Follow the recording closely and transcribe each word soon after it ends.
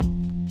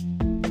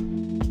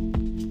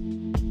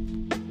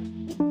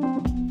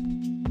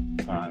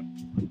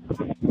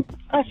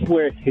that's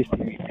where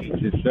history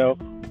repeats itself.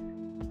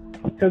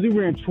 Because we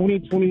were in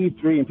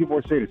 2023 and people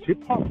were saying, is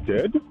hip hop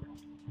dead?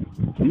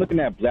 I'm looking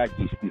at Black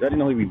DCs. I didn't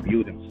know he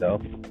reviewed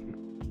himself.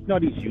 You know,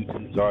 these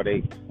YouTubers are,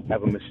 they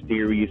have a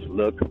mysterious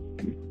look.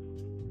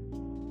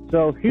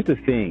 So here's the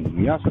thing.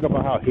 When y'all talk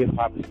about how hip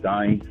hop is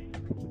dying,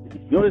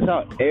 notice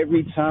how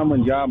every time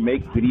when y'all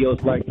make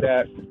videos like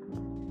that,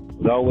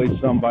 there's always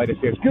somebody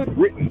that says, good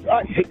riddance.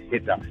 I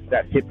hate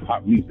that hip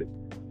hop music.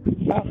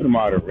 Half of them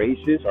are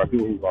racist or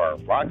people who are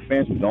rock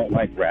fans who don't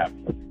like rap.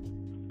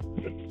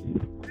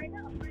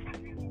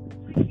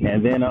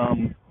 And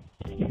then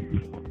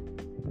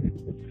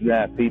you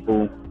have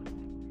people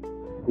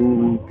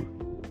who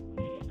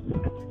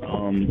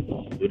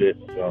do this.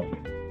 So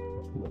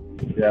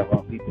you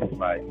have people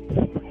like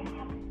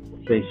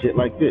say shit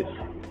like this.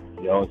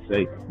 They always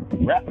say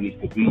rap needs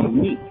to be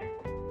unique.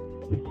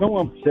 If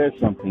someone says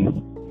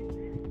something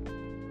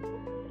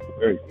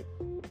very good,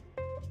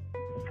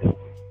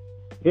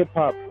 hip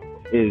hop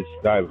is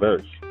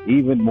diverse,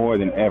 even more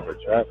than ever.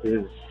 Trap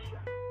is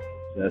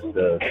just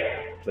the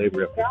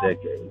flavor of the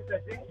decade.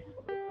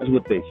 That's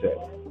what they say.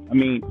 I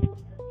mean,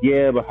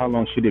 yeah, but how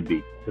long should it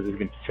be? Because it's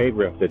been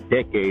flavor of the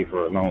decade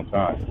for a long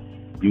time.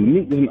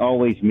 Unique doesn't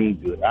always mean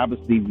good.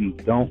 Obviously, we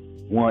don't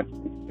want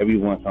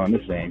everyone to sound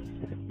the same.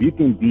 You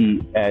can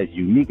be as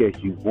unique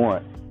as you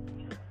want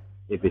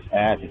if it's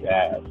ass is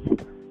ass.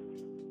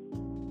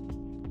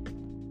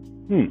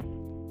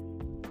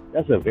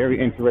 That's a very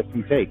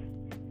interesting take.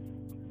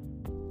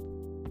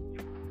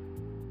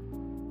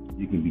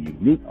 You can be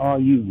unique all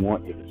you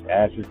want if it's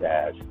ass is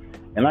ass.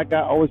 And like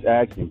I always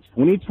ask, in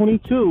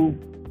 2022,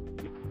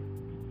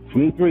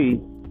 23,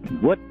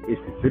 what is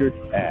considered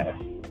ass?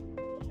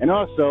 And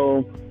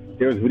also,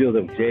 there's videos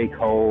of J.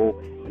 Cole.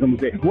 And someone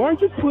say, why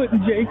aren't you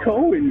putting J.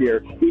 Cole in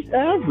there? He's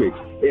average.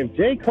 If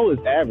J. Cole is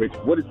average,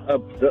 what is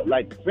up?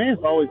 Like, fans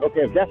always,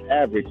 okay, if that's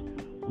average,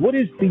 what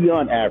is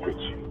beyond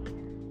average?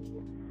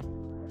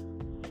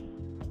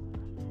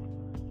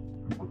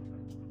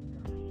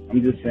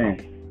 I'm just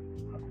saying.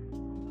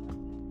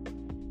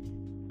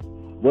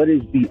 What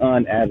is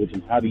beyond average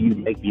and how do you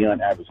make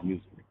beyond average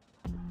music?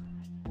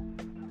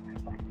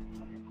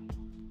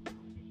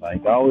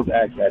 Like, I always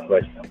ask that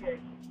question.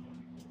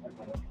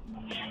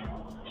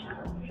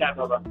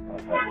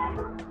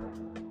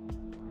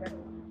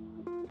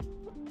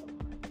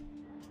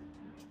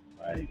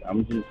 Like,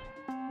 I'm just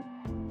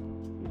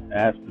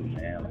asking,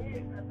 man.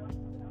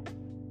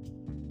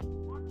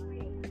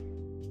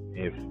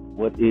 If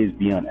what is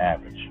beyond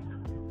average?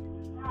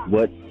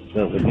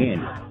 So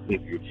again,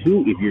 if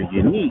you're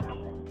unique,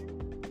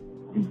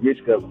 you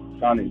risk of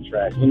sounding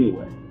trash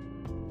anyway.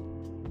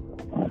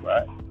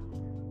 Right?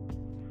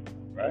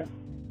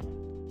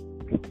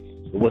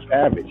 So what's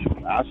average?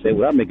 I'll say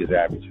what I make is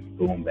average.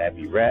 Boom,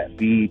 bappy rap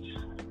beats,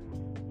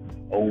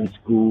 old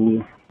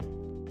school,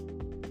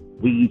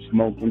 weed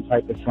smoking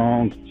type of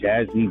songs,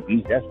 jazzy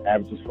beats. That's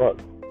average as fuck.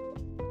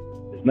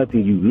 There's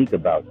nothing unique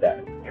about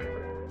that.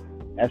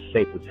 That's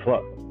safe as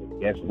fuck. But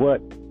guess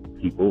what?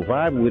 People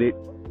vibe with it.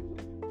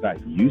 I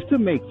used to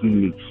make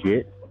unique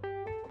shit.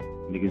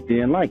 Niggas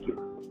didn't like it.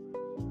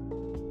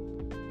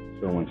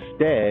 So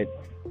instead,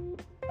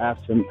 I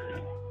have to,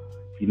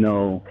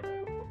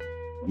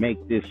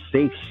 make this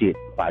safe shit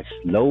by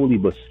slowly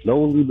but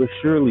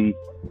surely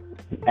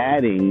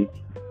adding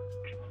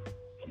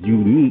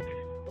unique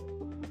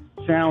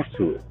sounds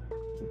to it.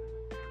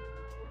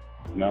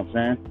 You know what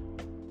I'm saying?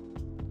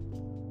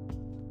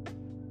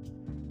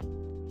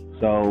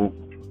 So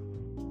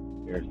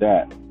there's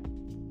that.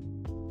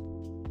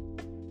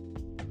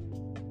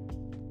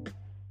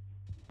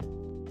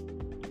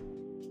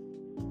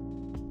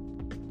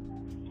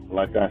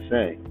 Like I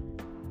say,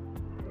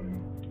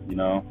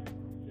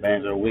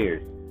 fans are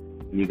weird.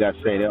 And you gotta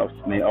say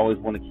they always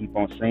want to keep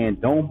on saying,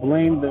 don't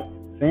blame the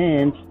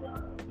fans.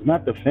 It's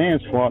not the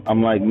fans' fault.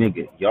 I'm like,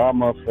 nigga, y'all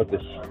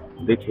motherfuckers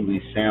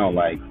literally sound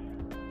like,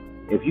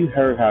 if you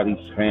heard how these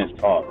fans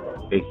talk,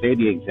 they say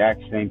the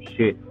exact same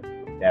shit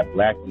that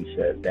Blackie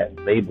says, that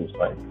label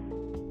says.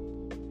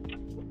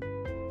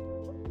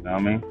 You know what I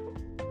mean?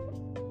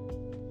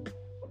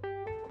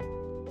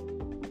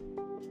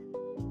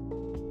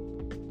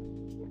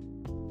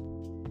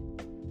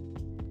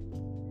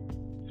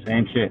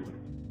 Same shit.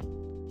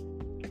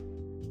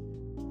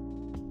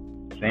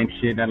 Same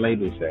shit that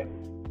labels say.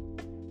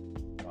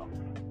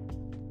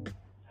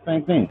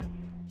 Same thing.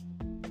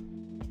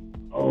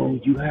 Oh,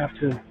 you have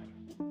to,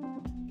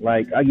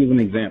 I'll give an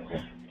example,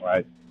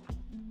 right?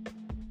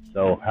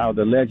 So how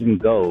the legend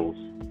goes,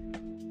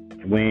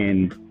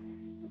 when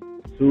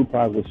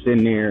Tupac was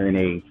sitting there in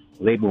a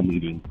label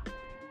meeting,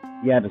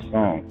 he had a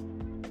song,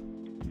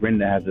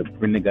 Brenda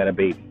Got a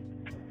Baby.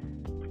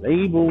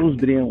 Labels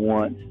didn't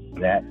want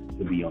that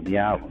to be on the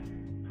album.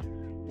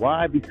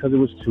 Why? Because it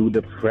was too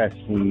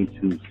depressing,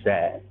 too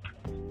sad.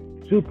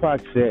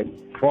 Tupac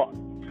fought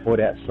for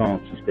that song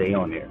to stay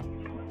on there.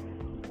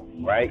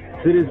 Right?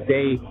 To this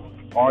day,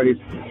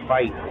 artists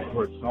fight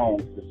for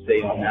songs to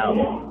stay on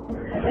albums.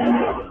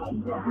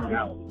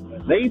 Now,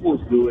 when labels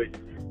do it,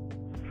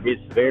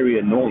 it's very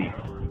annoying.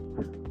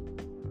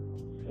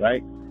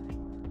 Right?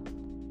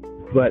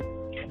 But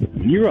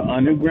you're an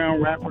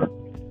underground rapper,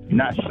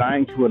 not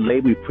signed to a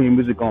label, putting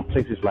music on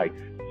places like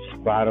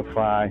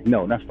Spotify.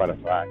 No, not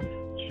Spotify.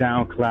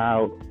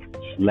 SoundCloud,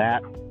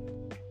 Slap,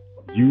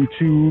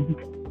 YouTube,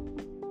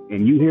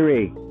 and you hear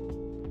a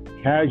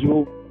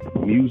casual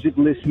music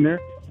listener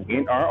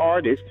and our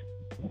artist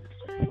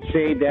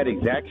say that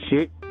exact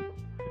shit.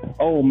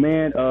 Oh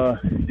man,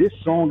 this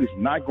song is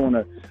not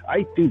gonna.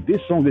 I think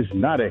this song is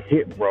not a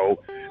hit, bro.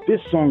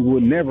 This song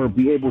will never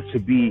be able to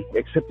be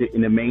accepted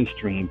in the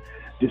mainstream.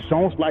 The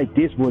songs like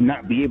this will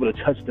not be able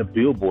to touch the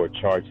Billboard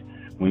charts.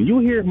 When you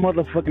hear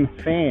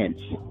motherfucking fans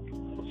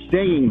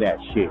saying that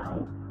shit,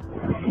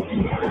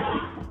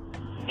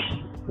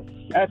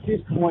 at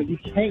this point you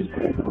can't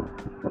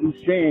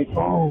be saying,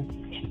 "Oh,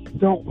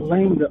 don't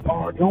blame the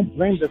art, don't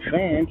blame the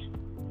fans."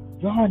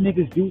 Y'all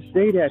niggas do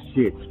say that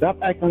shit.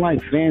 Stop acting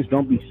like fans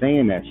don't be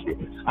saying that shit.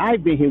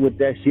 I've been here with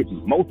that shit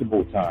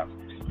multiple times.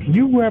 Can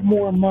you rap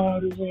more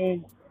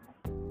modern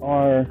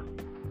or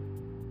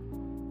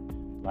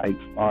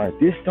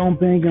this don't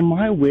bang in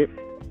my whip?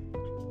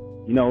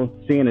 You know,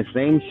 saying the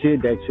same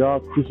shit that y'all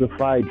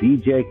crucified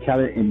DJ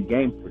Khaled and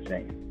Game for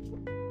saying.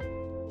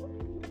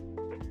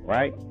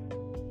 Right?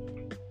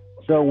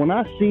 So when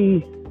I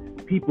see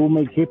people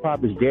make hip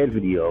hop is dead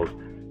videos,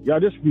 y'all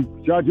just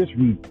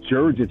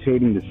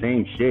regurgitating the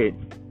same shit.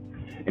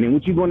 And then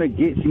what you gonna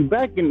get? See,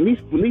 back in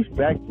at least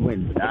back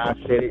when Nas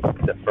said it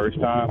the first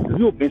time, because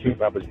you mentioned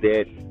hip hop was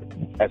dead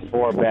as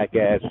far back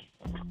as,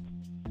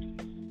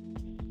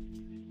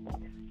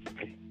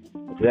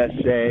 let's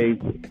say,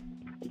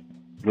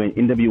 when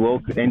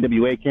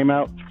NWA came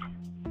out.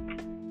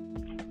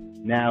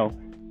 Now,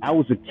 I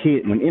was a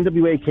kid when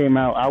NWA came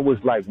out. I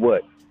was like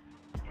what,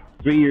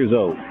 3 years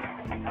old.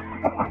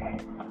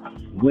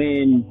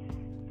 When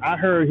I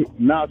heard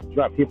Nas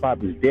drop Hip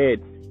Hop is Dead,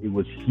 it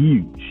was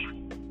huge.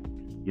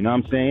 You know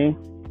what I'm saying?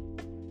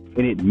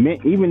 And it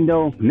meant, even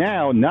though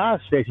now Nas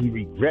says he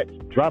regrets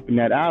dropping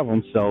that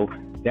album, so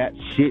that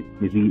shit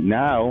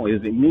now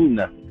isn't mean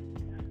nothing.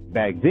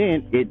 Back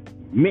then, it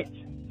meant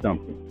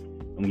something.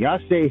 And when y'all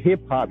say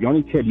hip hop, the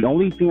only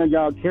thing that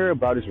y'all care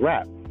about is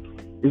rap.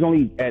 There's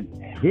only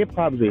hip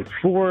hop is a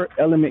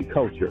 4-element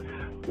culture: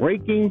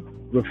 breaking,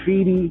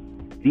 graffiti,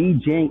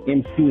 DJing,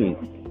 MCing.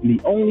 And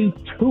the only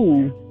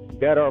two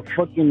that are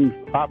fucking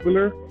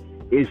popular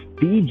is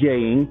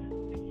DJing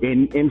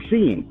and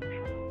MCing.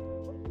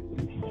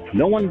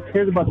 No one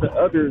cares about the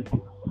other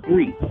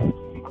three.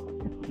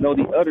 No,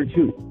 the other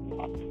two.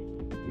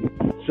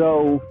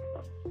 So,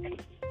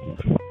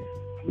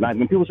 like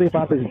when people say hip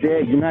hop is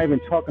dead, you're not even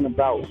talking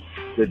about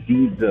the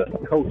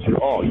culture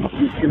at all. You're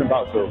talking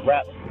about the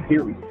rap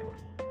period.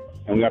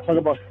 And when I talk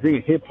about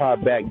bringing hip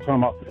hop back, you're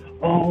talking about,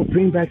 oh,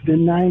 bring back the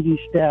 90s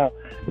style.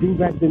 Bring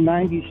back the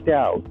 90s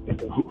style.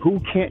 Who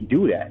can't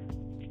do that?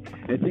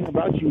 The thing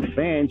about you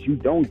fans, you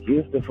don't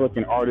give the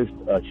fucking artist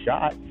a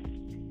shot.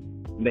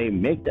 They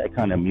make that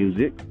kind of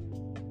music.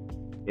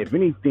 If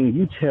anything,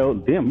 you tell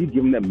them, you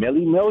give them the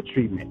Melly Mel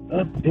treatment.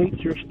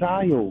 Update your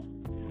style.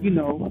 You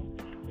know,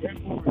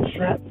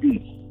 trap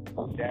beats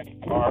that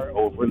are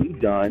overly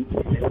done.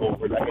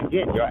 Like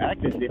again, you're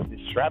acting as if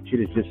this trap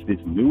shit is just this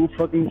new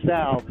fucking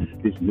style,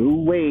 this new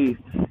wave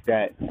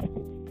that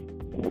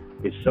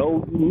is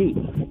so unique.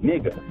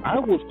 Nigga, I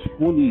was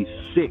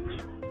 26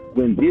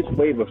 when this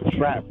wave of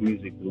trap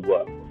music blew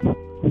up.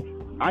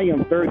 I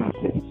am 36.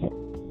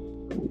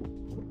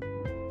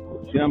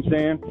 See what I'm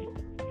saying?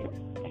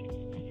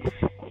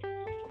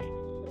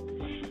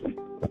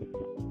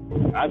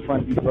 I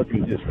find you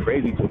fucking just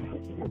crazy to me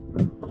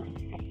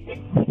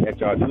that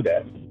y'all do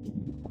that.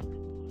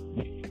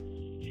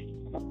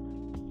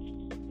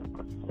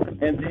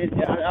 And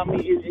I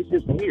mean, it's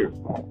just weird.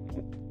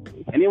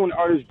 And then when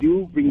artists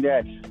do bring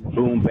that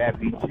boom,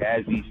 bappy,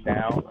 jazzy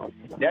sound,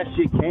 that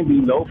shit can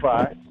be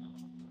lo-fi.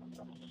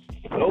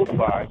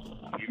 Lo-fi.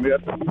 You may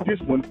have to do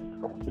this one.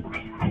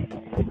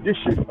 This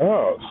shit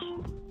us.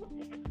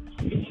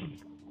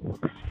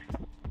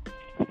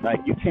 Like,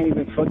 you can't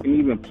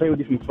even play with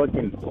different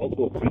fucking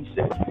vocal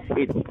presets.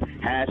 It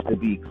has to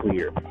be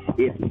clear.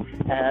 It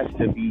has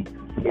to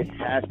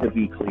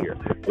be clear.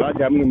 Y'all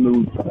got me a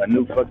new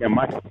fucking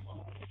mic.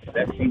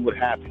 Let's see what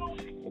happens.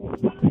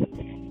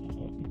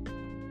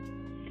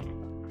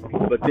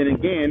 But then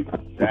again,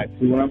 that's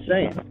what I'm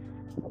saying.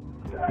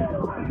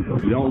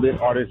 You don't let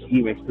artists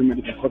even experiment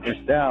with different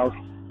fucking styles,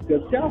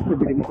 because styles are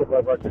getting out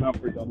of our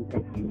comfort zone,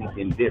 something unique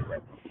and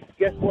different.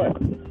 Guess what?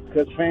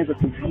 Because fans are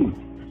confused.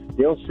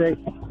 They'll say,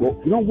 well,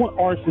 you don't want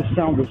artists to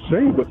sound the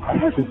same, but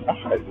ours is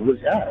ours. What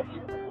is ours?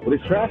 What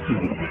is trash to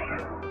you?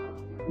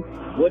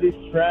 What is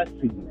trash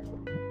to you?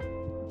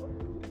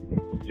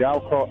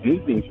 Y'all call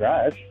anything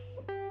trash.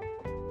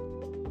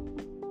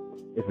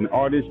 If an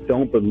artist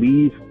don't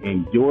believe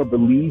in your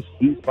beliefs,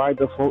 he's by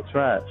default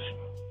trash.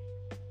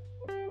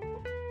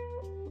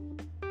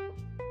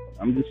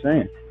 I'm just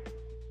saying.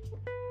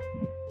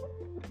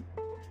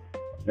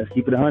 Let's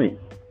keep it 100.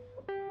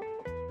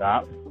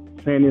 Stop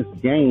playing this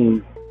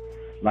game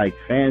like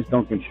fans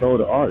don't control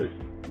the artist.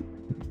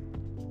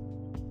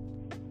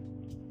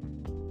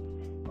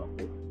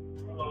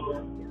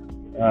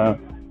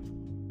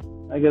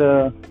 I get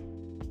a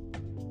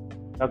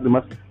chocolate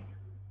mustard.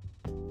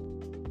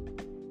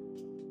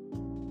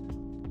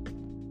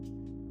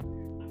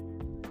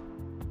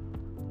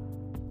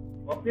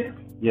 Okay.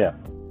 Yeah.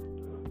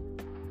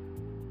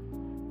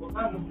 What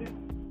time is it?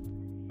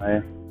 I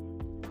am.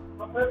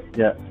 Okay.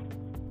 Yeah.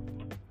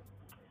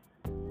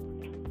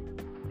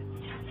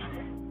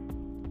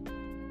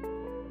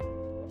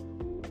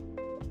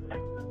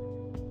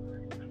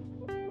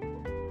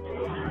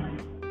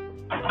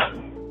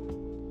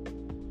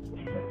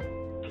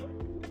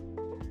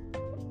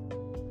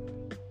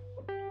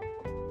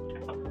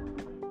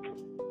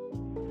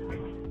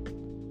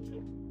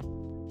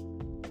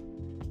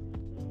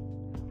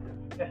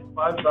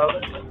 $5.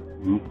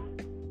 Mm-hmm.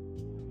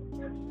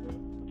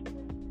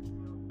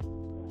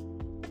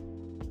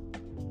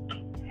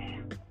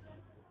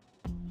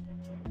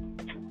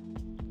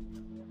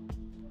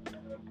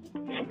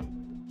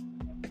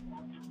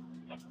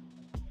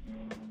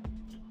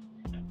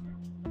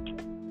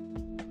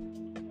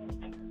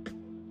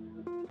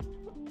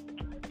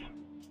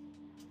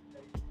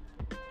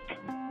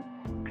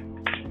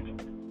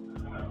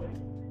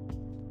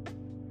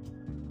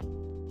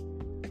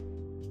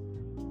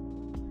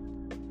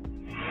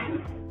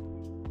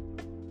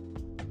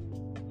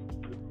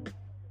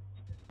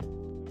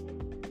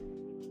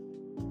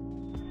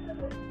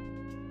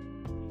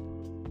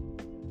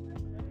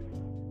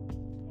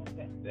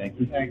 Thank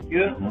you. Thank you.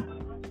 Mm-hmm.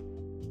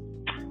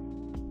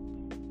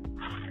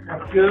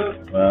 Thank you.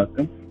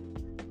 Welcome.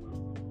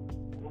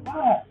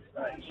 Ah,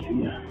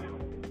 Yeah.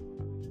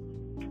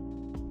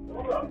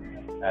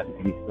 I had to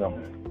give me some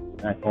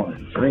back on the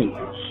drink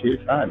and shit.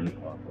 I need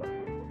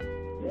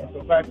Yeah,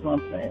 so back to what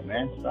I'm saying,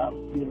 man. Stop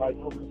being like,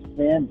 oh, this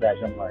fan back.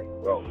 I'm like,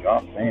 bro,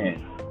 y'all fans,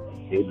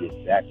 it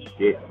is that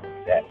shit,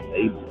 that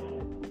label.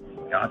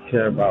 Y'all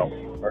care about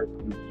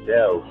person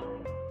sales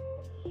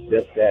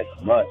just as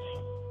much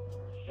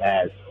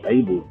as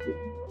labels do.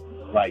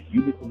 Like,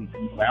 you literally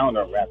found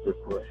a rapper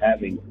for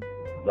having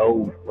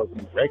those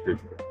fucking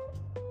records.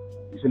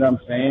 You see what I'm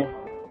saying?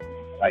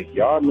 Like,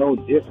 y'all no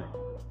different.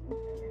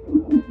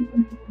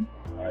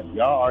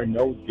 Y'all are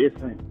no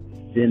different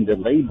than the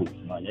labels,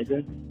 my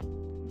nigga.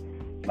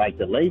 Like,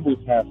 the labels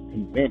have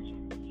convinced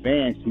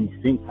fans who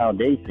think how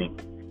they think.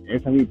 Every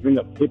time we bring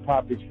up hip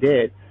hop is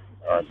dead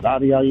or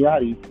yada yada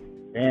yada,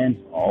 fans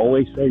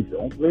always say,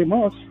 don't blame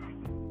us.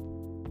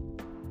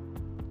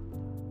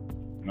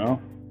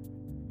 No?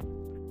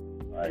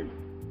 Like,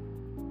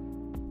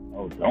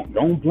 oh,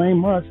 don't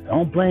blame us.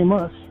 Don't blame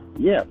us.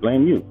 Yeah,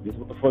 blame you. This is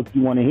what the fuck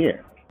you want to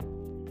hear.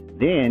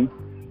 Then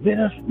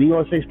we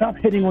always say, stop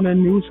hating on the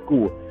new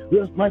school. We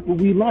just like what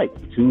we like.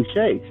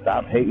 Touche.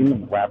 Stop hating the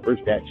rappers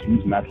that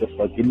choose not to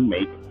fucking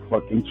make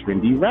fucking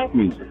trendy rap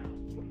music.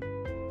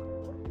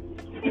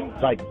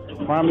 It's like,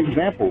 prime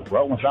example,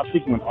 bro. When stop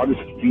thinking when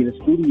artists be in the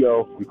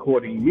studio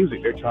recording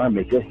music, they're trying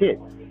to make a hit.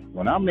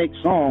 When I make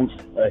songs,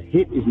 a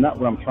hit is not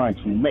what I'm trying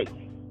to make.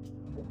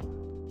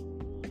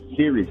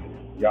 Seriously.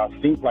 Y'all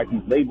think like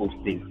these labels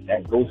think.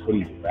 That goes for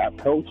these rap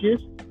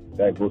coaches.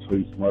 That goes for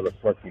these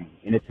motherfucking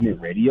independent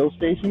radio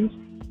stations.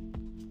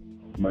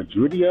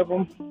 Majority of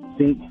them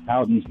think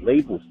how these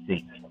labels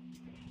think.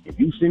 If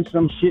you send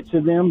some shit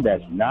to them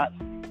that's not,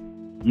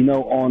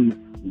 on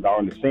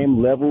the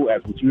same level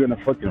as what you hear on the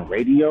fucking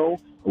radio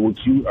or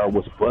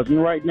what's buzzing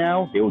right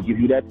now, they will give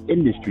you that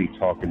industry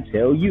talk and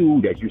tell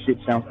you that your shit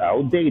sounds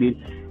outdated.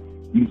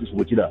 You can just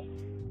switch it up.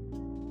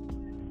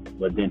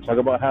 But then talk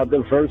about how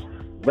diverse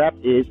rap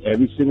is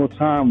every single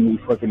time we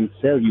fucking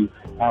tell you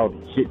how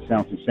shit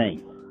sounds the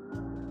same.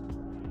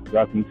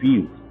 Y'all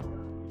confused.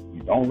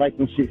 You don't like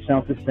when shit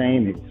sounds the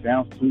same, it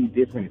sounds too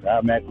different, it's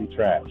automatically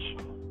trash.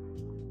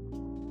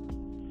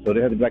 So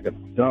there has to be like a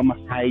dumb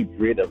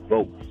hybrid of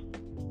both.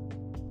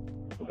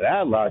 With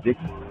that logic,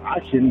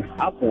 I should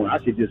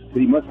just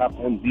pretty much hop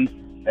on beats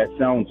that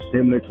sound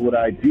similar to what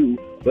I do,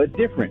 but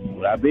different,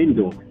 what I've been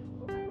doing.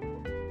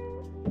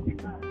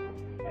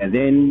 And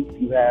then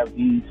you have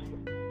these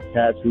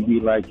cats who be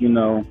like,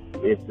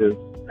 it's the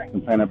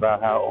complain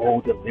about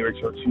how the lyrics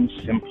are too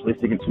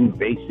simplistic and too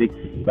basic,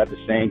 but at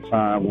the same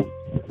time will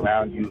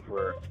clown you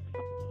for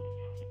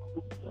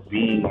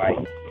being like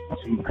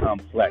too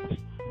complex.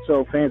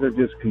 So fans are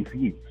just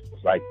confused.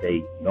 It's like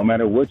no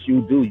matter what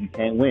you do, you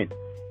can't win.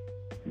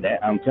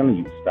 That I'm telling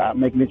you, stop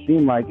making it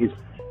seem like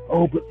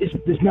but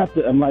it's not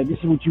I'm like, this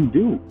is what you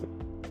do.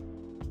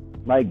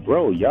 Like,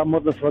 bro, y'all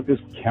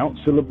motherfuckers count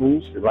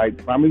syllables. Like,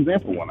 prime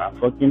example, when I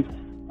fucking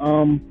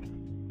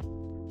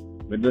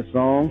with the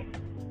song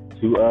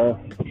to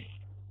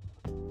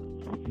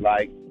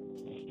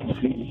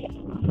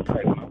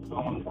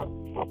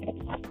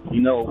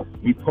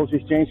we post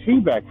exchange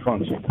feedback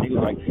function. He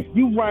was like,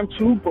 you rhyme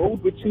too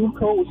bold with too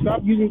cold.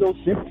 Stop using those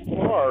simple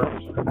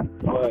words.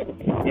 But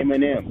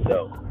Eminem,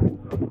 though.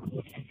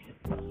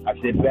 I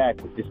said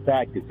back with this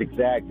fact, this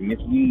exact, and this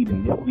weed,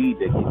 and this weed,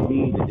 and this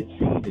weed, and this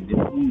weed, and this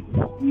weed, and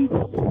this weed.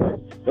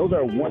 Those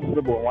are one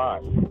syllable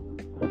rhymes.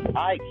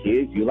 Hi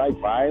kids, you like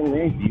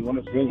violins? Do you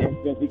want to sing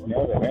instance?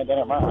 No, I ran that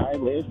on my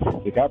eyelids.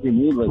 The copy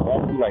me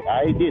like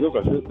I did. Those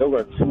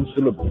are 2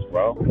 syllables,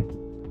 bro.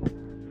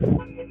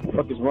 the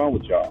fuck is wrong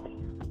with y'all?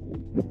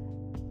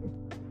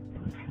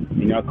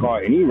 And y'all call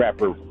any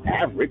rapper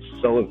average.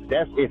 So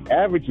if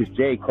average is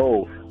J.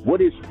 Cole, what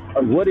is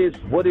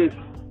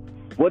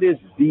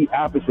the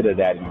opposite of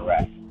that in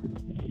rap?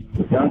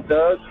 Young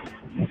Thug?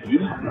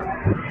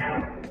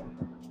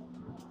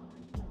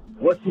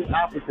 What's the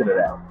opposite of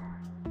that?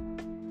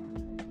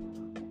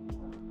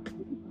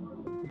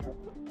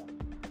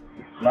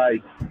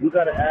 Like, you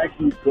gotta ask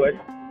these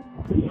questions.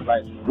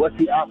 Like, what's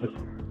the opposite?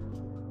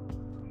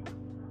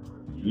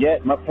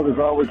 Yet, motherfuckers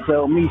always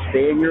tell me,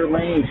 stay in your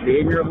lane,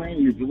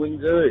 you're doing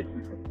good.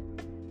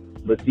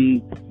 But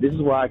see, this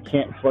is why I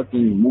can't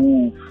fucking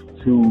move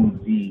to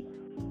the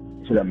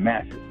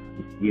masses,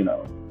 you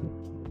know,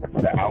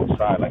 the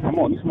outside. Like, come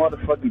on, these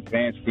motherfucking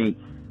fans think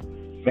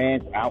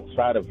fans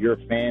outside of your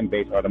fan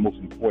base are the most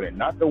important.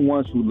 Not the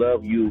ones who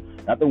love you,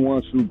 not the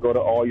ones who go to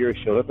all your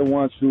shows, not the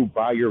ones who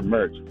buy your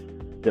merch.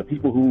 The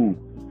people who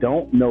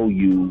don't know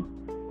you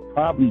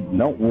probably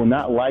will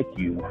not like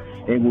you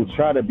and will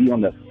try to be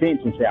on the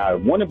fence and say, I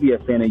want to be a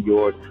fan of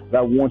yours, but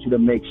I want you to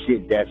make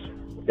shit that's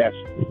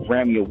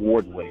Grammy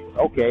Award winning.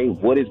 Okay,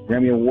 what is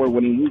Grammy Award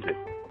winning music?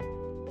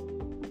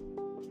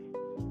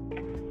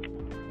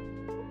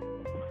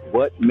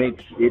 What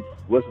makes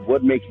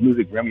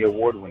music Grammy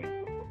Award winning?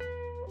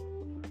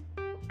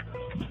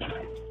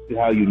 See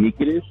how unique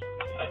it is?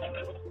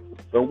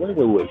 So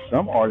wait.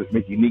 Some artists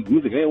make unique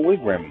music, they don't win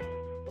Grammy.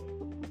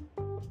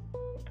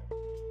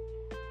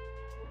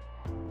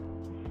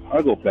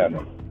 I'll go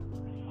platinum.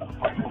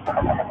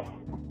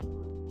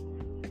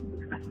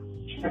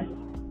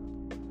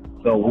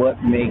 So what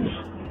makes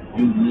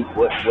unique?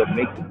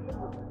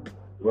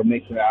 What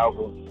makes an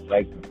album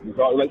like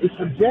it's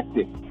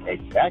subjective?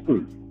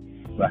 Exactly.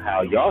 But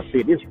how y'all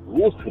say there's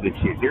rules to this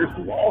shit. There's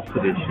laws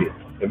to this shit.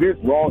 If there's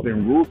laws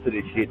and rules to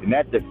this shit, then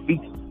that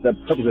defeats the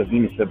purpose of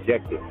being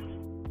subjective.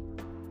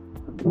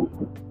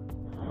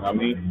 I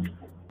mean,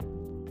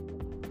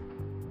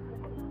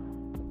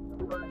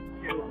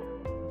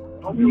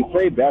 when you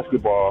play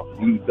basketball,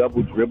 you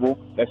double dribble.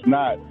 That's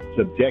not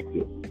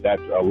subjective.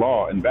 That's a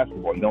law in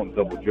basketball. You don't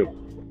double dribble.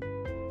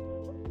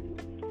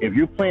 If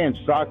you're playing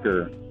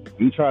soccer,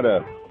 you try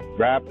to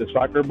grab the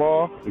soccer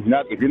ball. If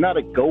you're not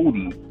a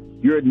goalie,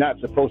 you're not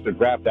supposed to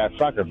grab that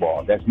soccer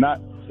ball. That's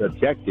not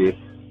subjective.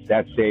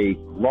 That's a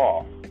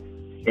law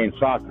in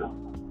soccer,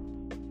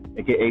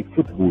 aka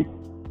football.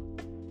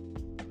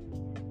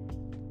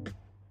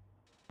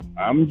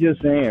 I'm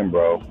just saying,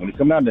 bro, when it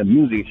comes down to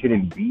music, it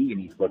shouldn't be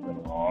any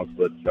fucking laws,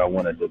 but y'all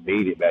want to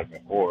debate it back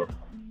and forth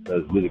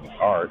because music is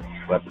art.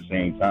 But at the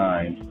same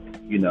time,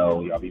 you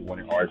know, y'all be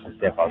wanting artists to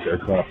step out their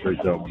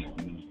comfort zone,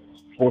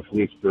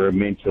 forcefully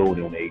experimental,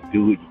 and when they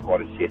do it, you call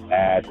the shit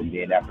ass, and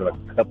then after like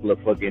a couple of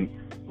fucking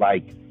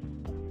like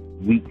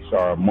weeks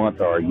or a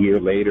month or a year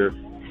later,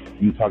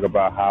 you talk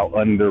about how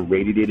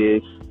underrated it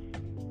is.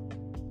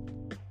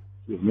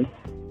 Excuse me.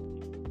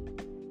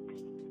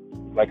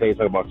 Like how you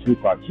talk about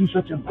Tupac. He's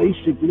such a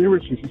basic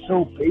lyricist. He's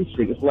so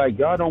basic. It's like,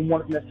 y'all don't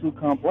want it that's too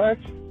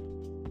complex.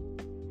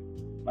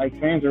 Like,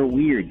 fans are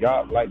weird.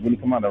 Y'all, like, when you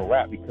come out of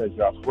rap, because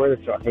y'all swear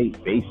that y'all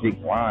hate basic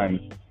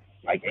rhymes,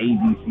 like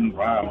ABC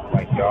rhymes,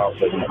 like y'all.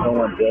 But when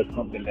someone does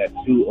something that's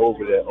too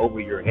over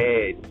your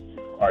head,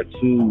 or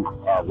too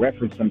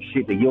reference some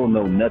shit that you don't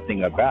know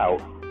nothing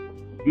about,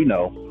 you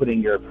know,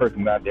 putting their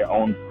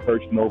own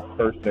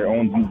their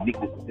own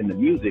uniqueness in the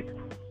music,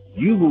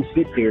 you will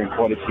sit there and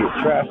call this shit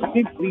trash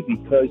simply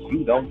because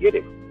you don't get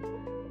it.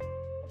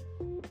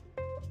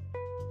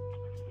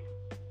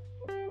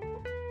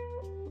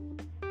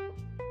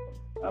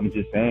 I'm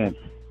just saying.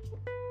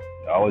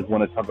 I always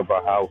want to talk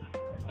about how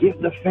give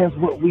the fans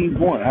what we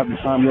want. Half the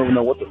time you don't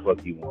know what the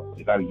fuck you want.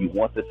 It's either you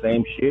want the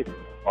same shit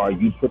or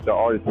you put the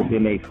artist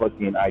within a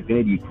fucking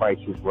identity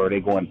crisis where they're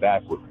going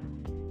backwards.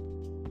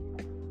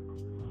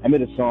 I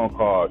made a song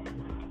called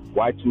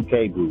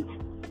Y2K Blues.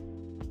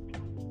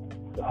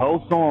 The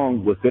whole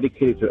song was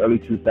dedicated to the early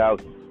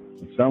 2000s.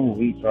 And some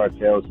retard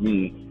tells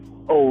me,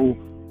 oh,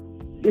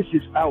 this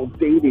is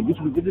outdated. This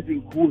would have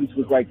been cool. This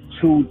was like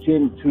 3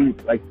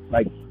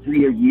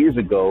 years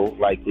ago,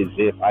 like as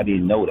if I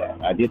didn't know that.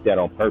 I did that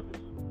on purpose.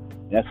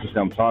 And that's what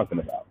I'm talking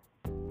about.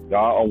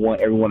 Y'all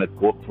want everyone to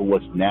go up to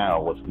what's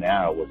now.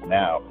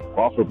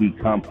 Also be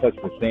complex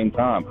at the same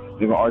time.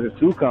 If an artist is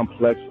too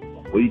complex,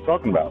 what are you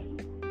talking about?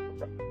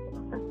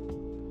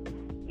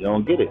 You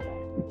don't get it.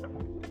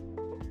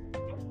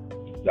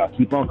 Y'all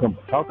keep on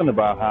talking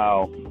about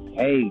how,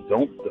 hey,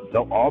 don't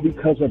all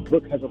because a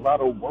book has a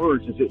lot of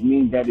words does it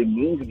mean that it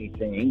means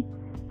anything?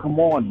 Come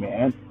on,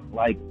 man.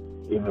 Like,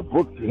 in a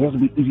book, it has to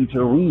be easy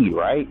to read,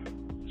 right?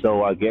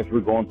 So I guess we're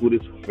going through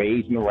this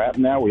phase in the rap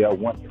now where y'all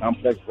want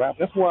complex rap.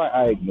 That's why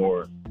I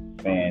ignore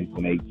fans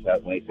when they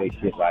say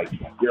shit like,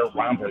 your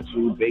rhymes are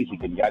too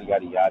basic and yada,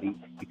 yada, yada.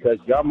 Because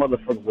y'all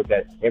motherfuckers with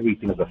that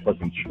everything is a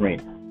fucking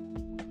trend.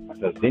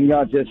 Because then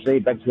y'all just say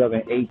back in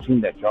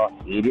 2018 that y'all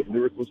hated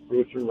lyrical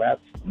spiritual rap.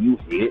 You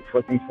hated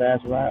fucking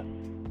fast rap.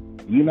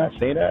 Do you not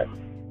say that?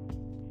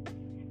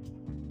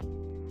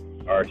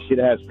 Or shit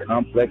has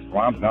complex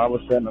rhymes and all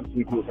of a sudden I'm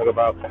seeing people talk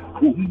about,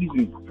 ooh, he's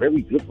using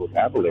very good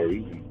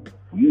vocabulary.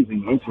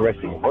 using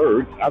interesting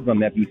words. I've done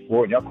that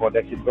before, and y'all call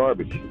that shit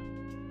garbage.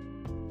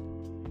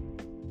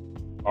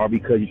 Or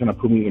because you're trying to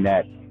put me in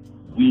that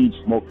weed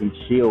smoking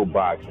chill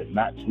box that's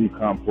not too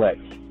complex.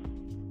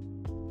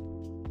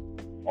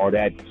 Or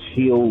that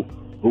chill,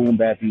 boom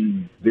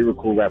bappy,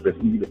 lyrical rap that's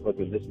easy to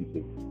fucking listen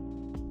to.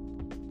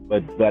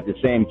 But at the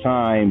same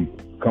time,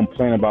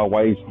 complain about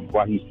why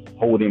he's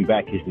holding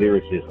back his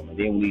lyricism. And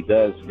then when he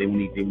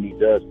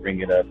does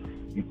bring it up,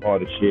 you call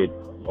the shit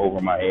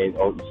over my head,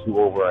 or too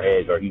over our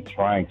heads, or he's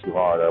trying too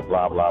hard, or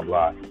blah blah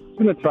blah. He's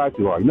gonna try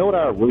too hard. You know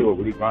what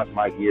really grinds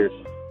my gears?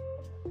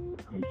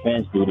 When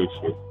fans do this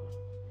shit.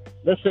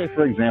 Let's say,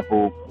 for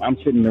example, I'm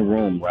sitting in a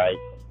room, right?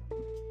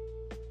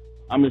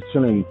 I'm just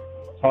chilling,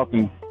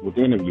 talking with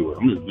the interviewer.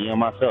 I'm just being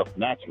myself,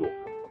 natural.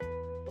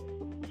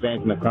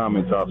 Fans in the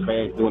comments, or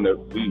fans doing a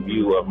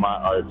review of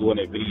or doing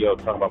a video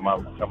talking about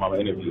my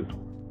interview.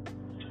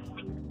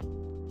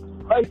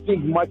 I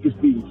think Mike is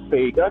being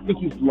fake. I think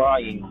he's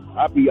lying.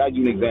 I'll give you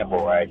an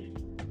example, right?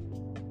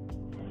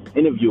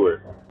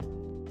 Interviewer.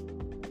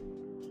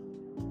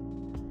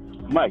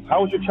 Mike,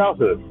 how was your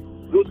childhood?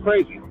 It was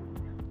crazy.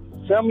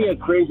 Tell me a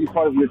crazy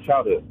part of your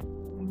childhood.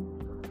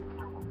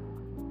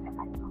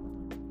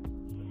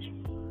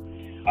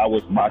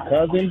 My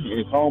cousin and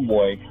his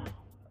homeboy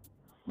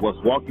was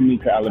walking me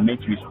to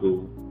elementary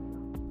school.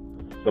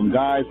 Some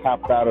guys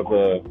hopped out of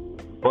a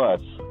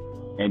bus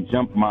and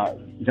jumped my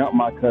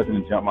cousin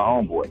and jumped my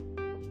homeboy.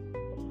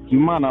 Keep in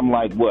mind, I'm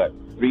like,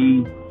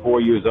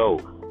 3-4 years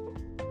old.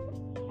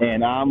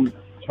 And I'm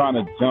trying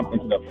to jump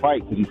into the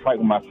fight because he's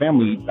fighting with my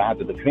family. I have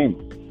to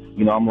defend.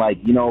 I'm like,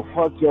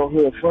 fuck your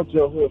hood, fuck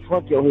your hood,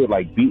 fuck your hood.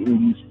 Like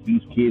beating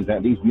these kids,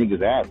 these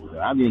niggas' asses.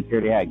 I didn't care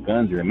if they had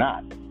guns or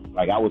not.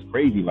 Like I was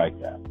crazy like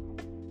that.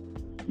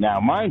 Now,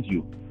 mind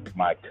you,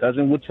 my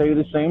cousin would tell you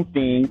the same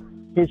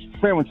thing. His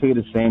friend would tell you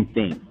the same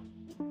thing.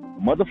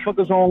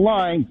 Motherfuckers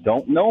online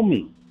don't know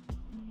me.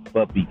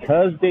 But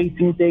because they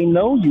think they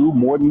know you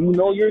more than you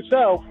know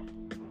yourself,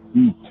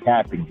 he's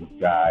tapping you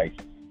guys.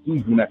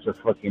 He's going to have to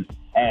fucking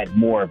add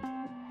more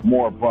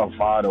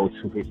bravado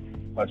to his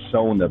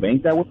persona.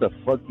 Ain't that what the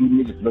fuck you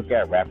niggas look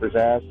at rappers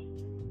as?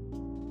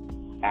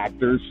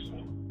 Actors.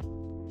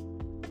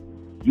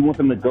 You want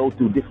them to go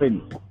through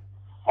different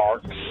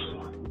arcs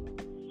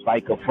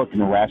like a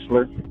fucking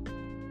wrestler?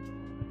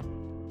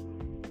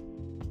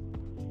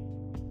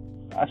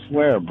 I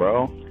swear,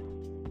 bro.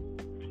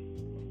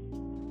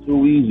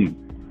 Too easy.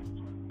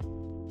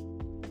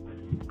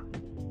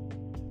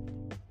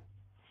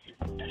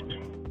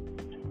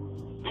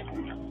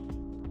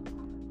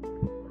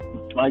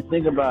 Like,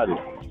 think about it.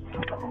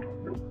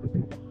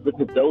 Look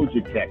at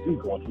Doja Cat. She's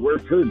going through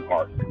her good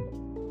art.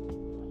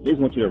 They just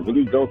want you to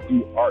really go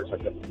through arts,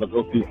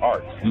 go through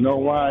arts. You know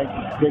why?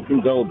 They can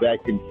go back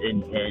and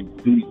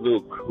do these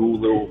little cool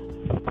little,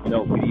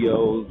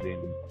 videos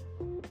and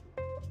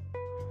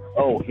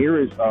here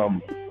is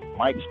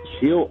Mike's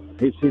chill,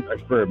 his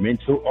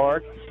experimental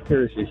arc.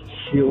 Here's his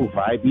chill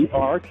vibey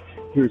arc.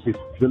 Here's his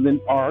villain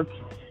arc.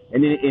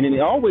 And then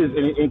always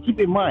keep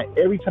in mind,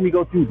 every time you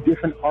go through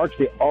different arcs,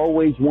 they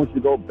always want you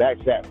to go back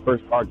to that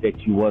first arc that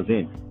you was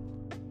in.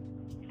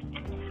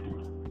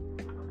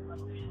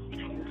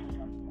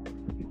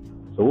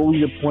 So what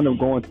was the point of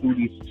going through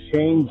these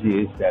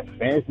changes that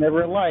fans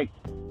never liked,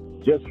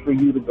 just for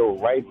you to go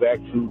right back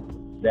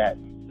to that,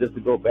 just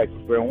to go back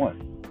to square one?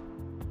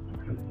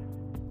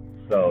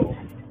 So,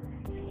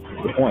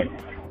 what's the point?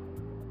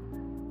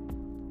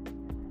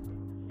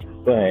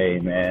 But hey,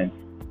 man,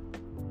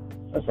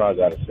 that's all I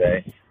gotta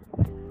say.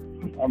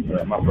 I'm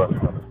done. My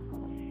brother.